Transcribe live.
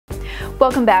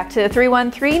Welcome back to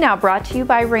 313, now brought to you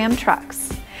by Ram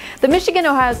Trucks. The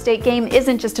Michigan-Ohio State game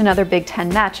isn't just another Big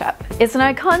Ten matchup. It's an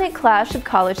iconic clash of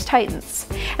college titans.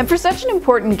 And for such an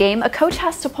important game, a coach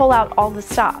has to pull out all the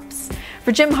stops.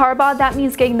 For Jim Harbaugh, that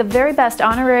means getting the very best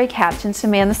honorary captains to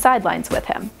man the sidelines with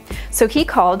him. So he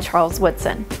called Charles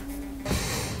Woodson.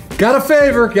 Got a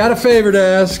favor to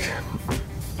ask.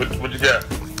 What you got?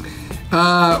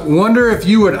 Wonder if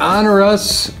you would honor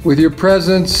us with your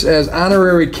presence as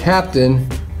honorary captain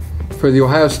for the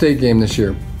Ohio State game this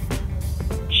year.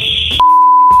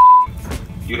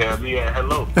 You have me at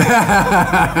hello.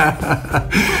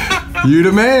 You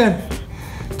the man.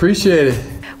 Appreciate it.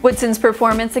 Woodson's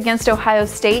performance against Ohio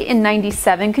State in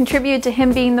 '97 contributed to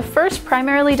him being the first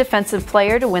primarily defensive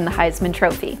player to win the Heisman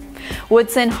Trophy.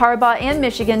 Woodson, Harbaugh, and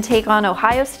Michigan take on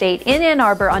Ohio State in Ann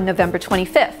Arbor on November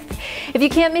 25th. If you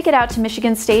can't make it out to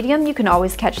Michigan Stadium, you can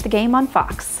always catch the game on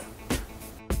Fox.